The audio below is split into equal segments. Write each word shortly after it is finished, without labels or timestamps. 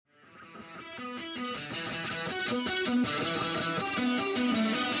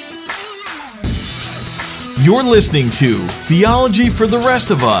You're listening to Theology for the Rest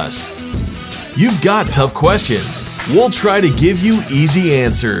of Us. You've got tough questions. We'll try to give you easy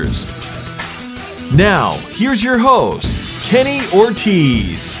answers. Now, here's your host, Kenny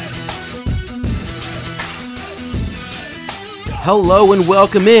Ortiz. Hello and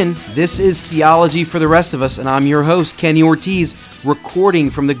welcome in. This is Theology for the Rest of Us, and I'm your host, Kenny Ortiz, recording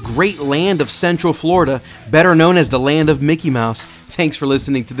from the great land of Central Florida, better known as the land of Mickey Mouse. Thanks for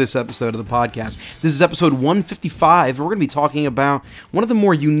listening to this episode of the podcast. This is episode 155. We're going to be talking about one of the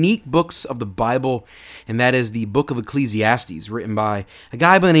more unique books of the Bible, and that is the Book of Ecclesiastes, written by a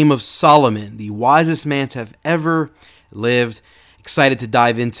guy by the name of Solomon, the wisest man to have ever lived. Excited to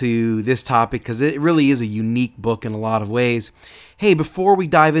dive into this topic because it really is a unique book in a lot of ways. Hey, before we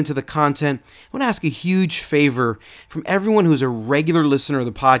dive into the content, I want to ask a huge favor from everyone who's a regular listener of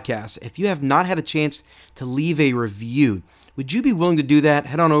the podcast. If you have not had a chance to leave a review, would you be willing to do that?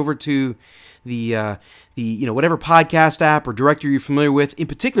 Head on over to the whatever podcast app or directory you're familiar with. In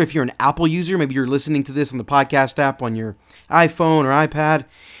particular, if you're an Apple user, maybe you're listening to this on the podcast app on your iPhone or iPad.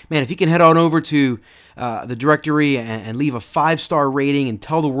 Man, if you can head on over to the directory and leave a 5-star rating and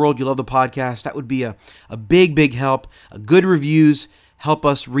tell the world you love the podcast, that would be a big help. Good reviews help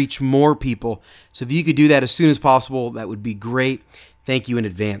us reach more people. So if you could do that as soon as possible, that would be great. Thank you in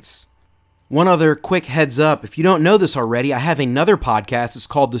advance. One other quick heads up, if you don't know this already, I have another podcast. It's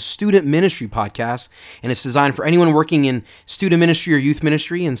called the Student Ministry Podcast, and it's designed for anyone working in student ministry or youth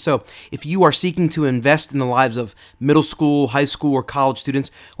ministry. And so if you are seeking to invest in the lives of middle school, high school, or college students,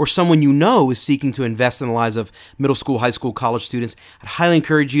 or someone you know is seeking to invest in the lives of middle school, high school, college students, I'd highly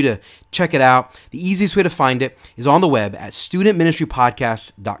encourage you to check it out. The easiest way to find it is on the web at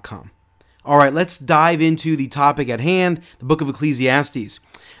studentministrypodcast.com. All right, let's dive into the topic at hand, the Book of Ecclesiastes.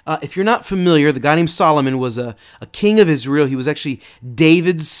 If you're not familiar, the guy named Solomon was a king of Israel. He was actually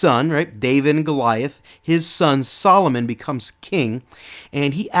David's son, right? David and Goliath. His son Solomon becomes king,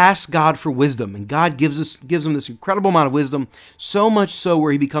 and he asks God for wisdom, and God gives him this incredible amount of wisdom, so much so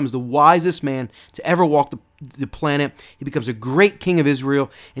where he becomes the wisest man to ever walk the planet. He becomes a great king of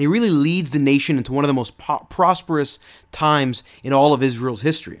Israel, and he really leads the nation into one of the most prosperous times in all of Israel's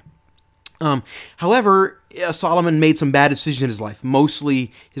history. However, Solomon made some bad decisions in his life,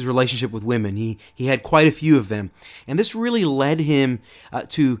 mostly his relationship with women. He had quite a few of them, and this really led him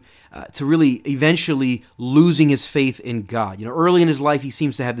to really eventually losing his faith in God. You know, early in his life, he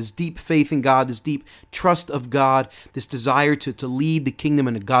seems to have this deep faith in God, this deep trust of God, this desire to lead the kingdom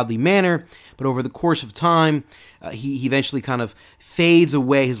in a godly manner. But over the course of time, he eventually kind of fades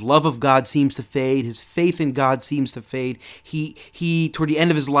away. His love of God seems to fade. His faith in God seems to fade. He toward the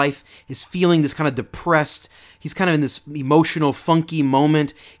end of his life, is feeling this kind of depressed. He's kind of in this emotional, funky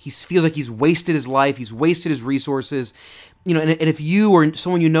moment. He feels like he's wasted his life. He's wasted his resources. You know, and if you or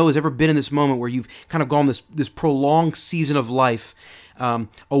someone you know has ever been in this moment where you've kind of gone this prolonged season of life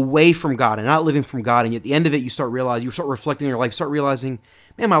away from God and not living from God, and at the end of it, you start reflecting on your life, you start realizing,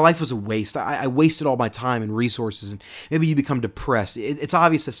 man, my life was a waste. I wasted all my time and resources, and maybe you become depressed. It's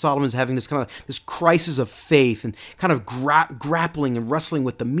obvious that Solomon's having this crisis of faith and kind of grappling and wrestling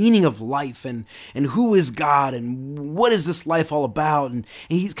with the meaning of life and who is God and what is this life all about, and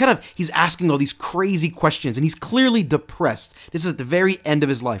he's asking all these crazy questions, and he's clearly depressed. This is at the very end of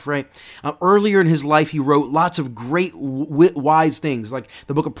his life, right? Earlier in his life, he wrote lots of great wise things like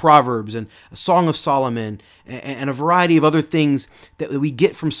the Book of Proverbs and a Song of Solomon and a variety of other things that we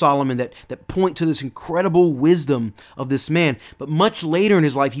get from Solomon that point to this incredible wisdom of this man. But much later in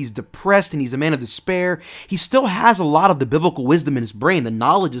his life, he's depressed and he's a man of despair. He still has a lot of the biblical wisdom in his brain. The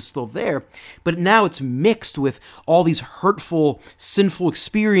knowledge is still there, but now it's mixed with all these hurtful, sinful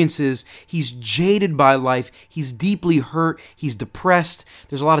experiences. He's jaded by life. He's deeply hurt. He's depressed.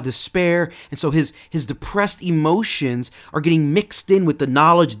 There's a lot of despair. And so his depressed emotions are getting mixed in with the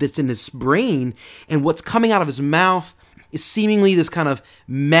knowledge that's in his brain, and what's coming out of his mouth is seemingly this kind of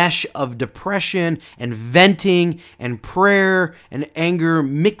mesh of depression and venting and prayer and anger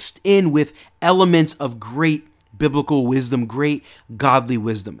mixed in with elements of great biblical wisdom, great godly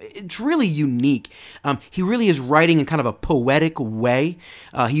wisdom. It's really unique. He really is writing in kind of a poetic way.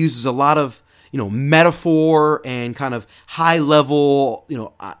 He uses a lot of metaphor and kind of high level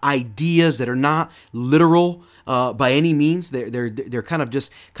ideas that are not literal by any means. They're kind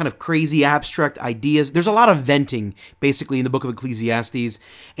of crazy abstract ideas. There's a lot of venting basically in the Book of Ecclesiastes,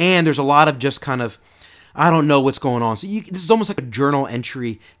 and there's a lot of just kind of, I don't know what's going on. So this is almost like a journal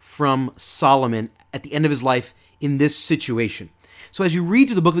entry from Solomon at the end of his life in this situation. So as you read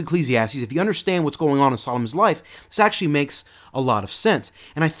through the book of Ecclesiastes, if you understand what's going on in Solomon's life, this actually makes a lot of sense.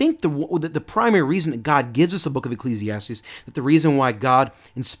 And I think the primary reason that God gives us the book of Ecclesiastes, that the reason why God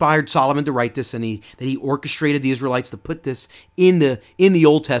inspired Solomon to write this and that he orchestrated the Israelites to put this in the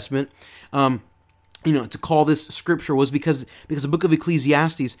Old Testament, to call this scripture, was because the book of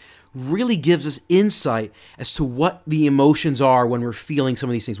Ecclesiastes really gives us insight as to what the emotions are when we're feeling some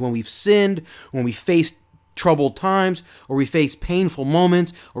of these things. When we've sinned, when we face troubled times, or we face painful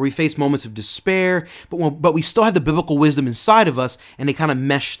moments, or we face moments of despair, but we still have the biblical wisdom inside of us, and they kind of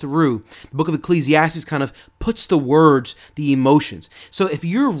mesh through. The book of Ecclesiastes kind of puts the words, the emotions. So if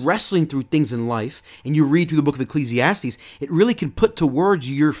you're wrestling through things in life, and you read through the book of Ecclesiastes, it really can put to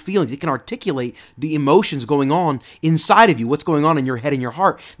words your feelings. It can articulate the emotions going on inside of you, what's going on in your head and your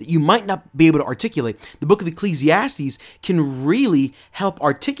heart that you might not be able to articulate. The book of Ecclesiastes can really help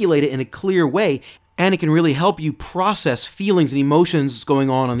articulate it in a clear way, and it can really help you process feelings and emotions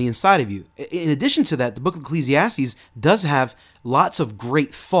going on the inside of you. In addition to that, the book of Ecclesiastes does have lots of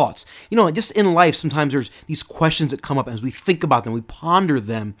great thoughts. Just in life, sometimes there's these questions that come up as we think about them, we ponder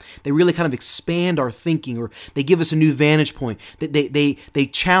them. They really kind of expand our thinking, or they give us a new vantage point. They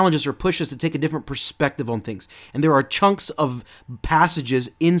challenge us or push us to take a different perspective on things. And there are chunks of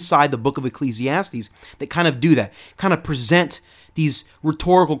passages inside the book of Ecclesiastes that kind of do that, kind of present these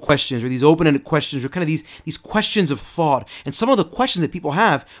rhetorical questions, or these open-ended questions, or kind of these questions of thought. And some of the questions that people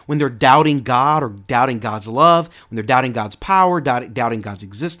have when they're doubting God, or doubting God's love, when they're doubting God's power, doubting God's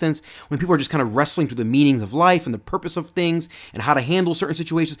existence, when people are just kind of wrestling through the meanings of life and the purpose of things and how to handle certain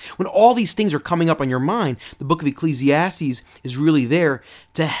situations, when all these things are coming up on your mind, the book of Ecclesiastes is really there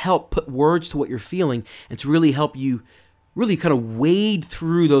to help put words to what you're feeling, and to really help you really kind of wade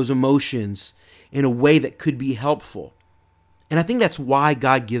through those emotions in a way that could be helpful. And I think that's why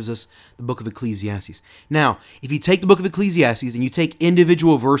God gives us the book of Ecclesiastes. Now, if you take the book of Ecclesiastes and you take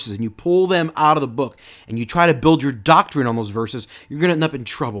individual verses and you pull them out of the book and you try to build your doctrine on those verses, you're going to end up in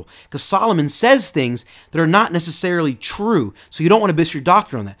trouble. Because Solomon says things that are not necessarily true. So you don't want to base your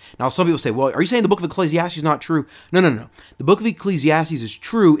doctrine on that. Now, some people say, well, are you saying the book of Ecclesiastes is not true? No. The book of Ecclesiastes is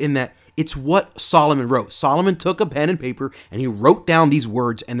true in that it's what Solomon wrote. Solomon took a pen and paper and he wrote down these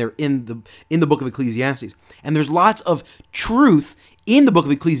words, and they're in the book of Ecclesiastes. And there's lots of truth in the book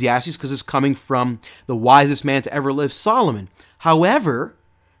of Ecclesiastes because it's coming from the wisest man to ever live, Solomon. However,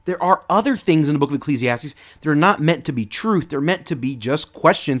 there are other things in the book of Ecclesiastes that are not meant to be truth. They're meant to be just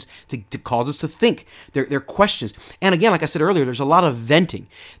questions to cause us to think. They're questions. And again, like I said earlier, there's a lot of venting.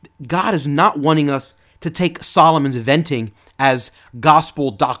 God is not wanting us to take Solomon's venting as gospel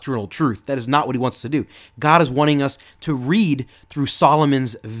doctrinal truth. That is not what he wants to do. God is wanting us to read through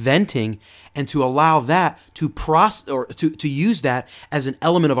Solomon's venting and to allow that to use that as an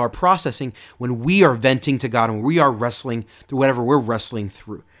element of our processing when we are venting to God and when we are wrestling through whatever we're wrestling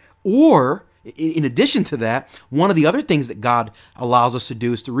through. Or, in addition to that, one of the other things that God allows us to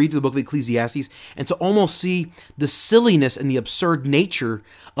do is to read through the book of Ecclesiastes and to almost see the silliness and the absurd nature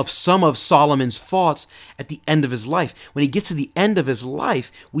of some of Solomon's thoughts at the end of his life. When he gets to the end of his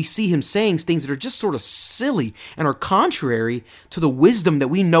life, we see him saying things that are just sort of silly and are contrary to the wisdom that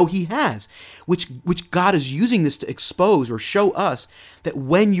we know he has, which God is using this to expose or show us that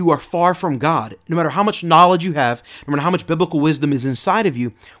when you are far from God, no matter how much knowledge you have, no matter how much biblical wisdom is inside of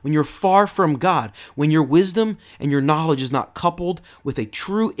you, when you're far from God, when your wisdom and your knowledge is not coupled with a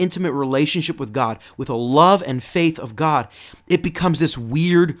true intimate relationship with God, with a love and faith of God, it becomes this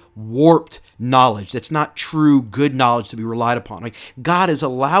weird, warped knowledge that's not true, good knowledge to be relied upon. Like, God is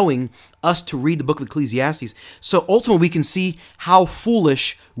allowing us to read the book of Ecclesiastes so ultimately we can see how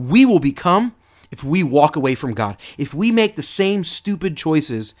foolish we will become if we walk away from God. If we make the same stupid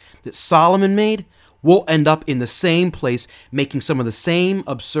choices that Solomon made, we'll end up in the same place making some of the same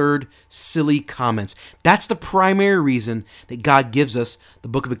absurd, silly comments. That's the primary reason that God gives us the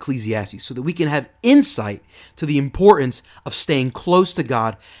book of Ecclesiastes, so that we can have insight to the importance of staying close to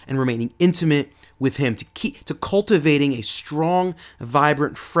God and remaining intimate with Him, to cultivating a strong,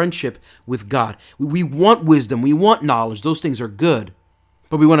 vibrant friendship with God. We want wisdom, we want knowledge, those things are good.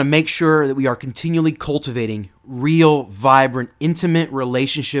 But we want to make sure that we are continually cultivating real, vibrant, intimate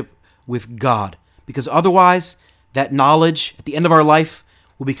relationship with God. Because otherwise, that knowledge at the end of our life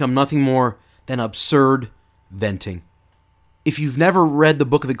will become nothing more than absurd venting. If you've never read the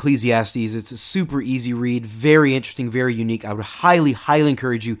book of Ecclesiastes, it's a super easy read, very interesting, very unique. I would highly, highly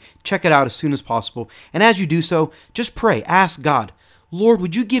encourage you, check it out as soon as possible. And as you do so, just pray, ask God, Lord,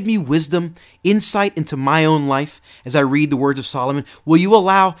 would you give me wisdom, insight into my own life as I read the words of Solomon? Will you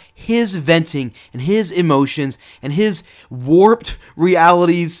allow his venting and his emotions and his warped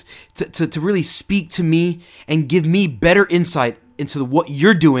realities to really speak to me and give me better insight into what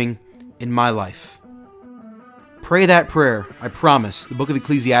you're doing in my life. Pray that prayer. I promise the Book of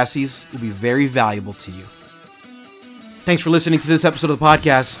Ecclesiastes will be very valuable to you. Thanks for listening to this episode of the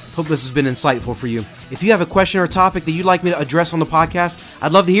podcast. Hope this has been insightful for you. If you have a question or a topic that you'd like me to address on the podcast,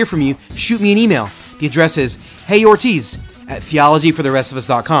 I'd love to hear from you. Shoot me an email. The address is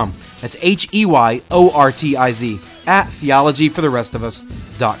heyortiz@theologyfortherestofus.com. That's HEYORTIZ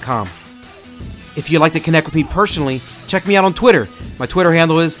 @theologyfortherestofus.com. If you'd like to connect with me personally, check me out on Twitter. My Twitter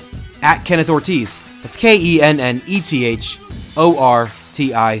handle is @KennethOrtiz. That's KENNETHORTIZ.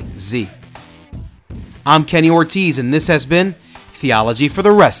 I'm Kenny Ortiz, and this has been Theology for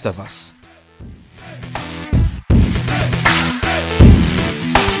the Rest of Us.